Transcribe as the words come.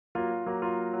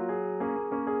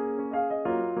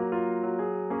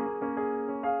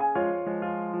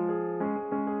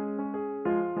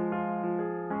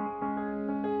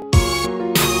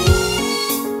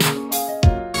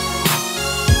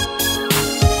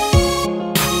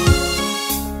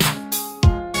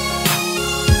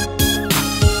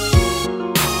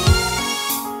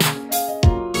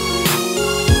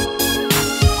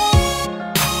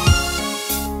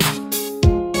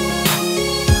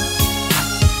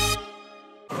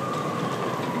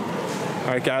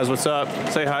right, guys, what's up?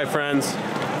 Say hi, friends.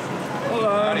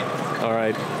 Hello. All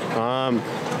right.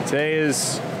 Today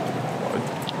is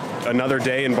another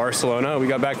day in Barcelona. We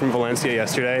got back from Valencia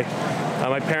yesterday.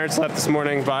 My parents left this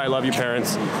morning. Bye, love you,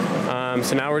 parents.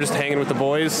 So now we're just hanging with the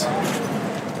boys.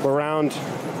 We're around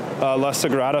La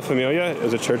Sagrada Familia.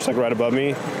 There's a church like right above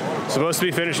me. Supposed to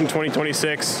be finished in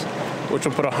 2026, which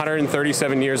will put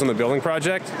 137 years on the building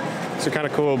project. So kind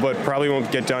of cool, but probably won't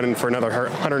get done for another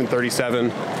 137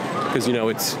 because, you know,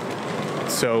 it's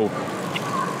so,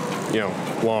 you know,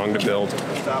 long to build.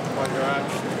 Stop on your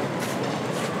garage.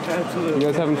 Absolutely. You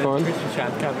guys having fun?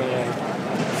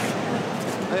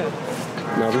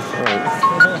 Melvin? All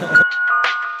right.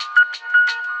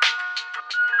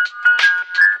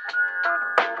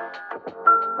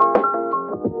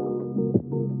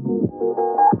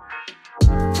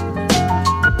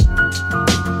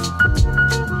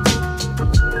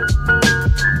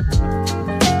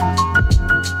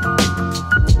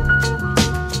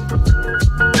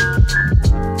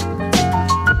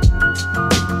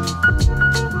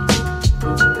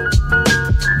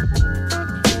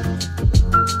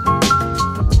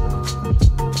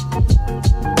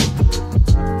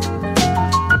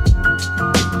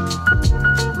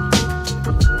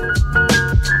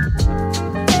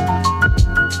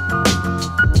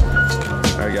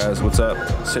 What's up?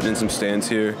 Sitting in some stands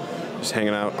here, just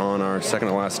hanging out on our second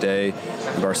to last day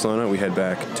in Barcelona. We head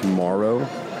back tomorrow,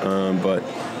 but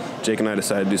Jake and I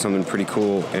decided to do something pretty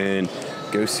cool and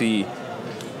go see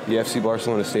the FC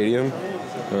Barcelona stadium.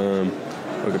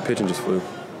 Look, a pigeon just flew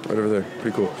right over there.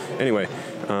 Pretty cool. Anyway,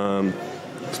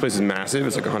 this place is massive.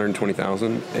 It's like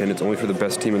 120,000, and it's only for the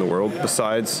best team in the world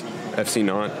besides FC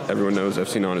Nantes. Everyone knows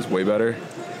FC Nantes is way better.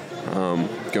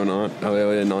 Go Nantes,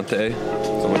 Nantes,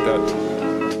 something like that.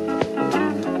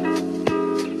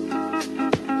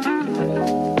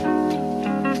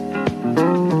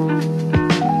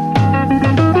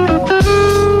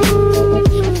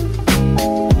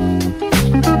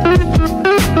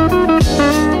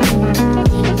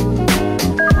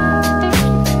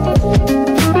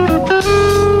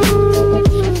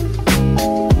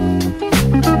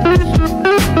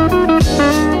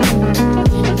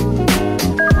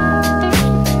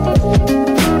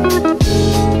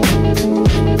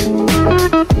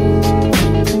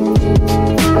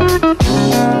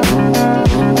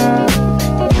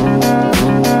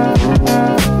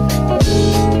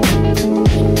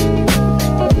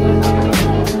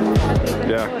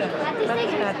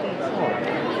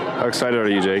 How excited are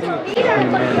you, Jake?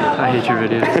 I hate your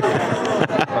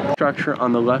videos. Structure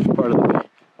on the left part of the bank.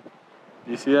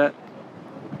 Do you see that?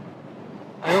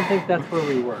 I don't think that's where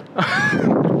we were.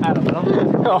 Adam, I don't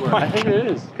think that's where we were. I think it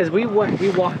is. Because we walked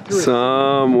through it.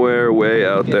 Somewhere way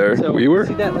out there. So we were?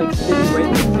 See that like city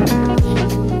right there?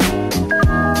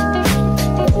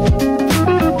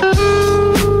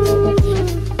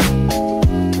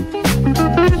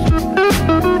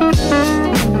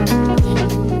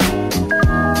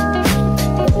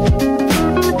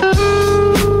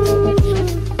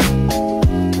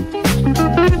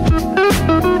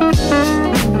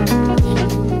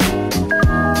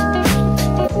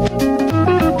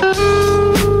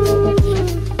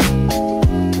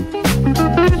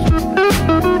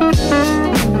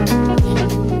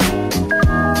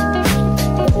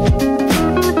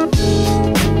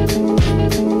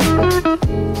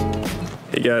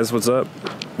 Hey guys, what's up?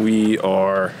 We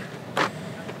are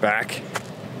back,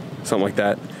 something like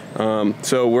that.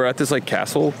 So we're at this like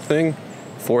castle thing,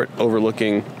 fort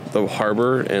overlooking the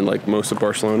harbor and like most of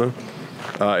Barcelona.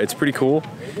 It's pretty cool.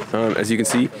 As you can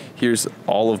see, here's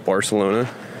all of Barcelona,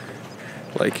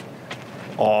 like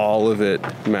all of it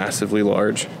massively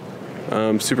large.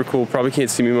 Super cool. Probably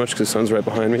can't see me much because the sun's right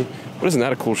behind me, but isn't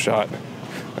that a cool shot?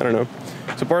 I don't know.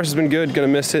 So Barca's been good, gonna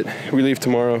miss it. We leave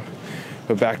tomorrow,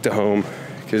 but back to home.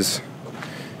 Because,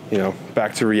 you know,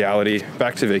 back to reality,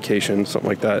 back to vacation, something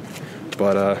like that.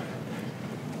 But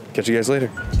catch you guys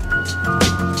later.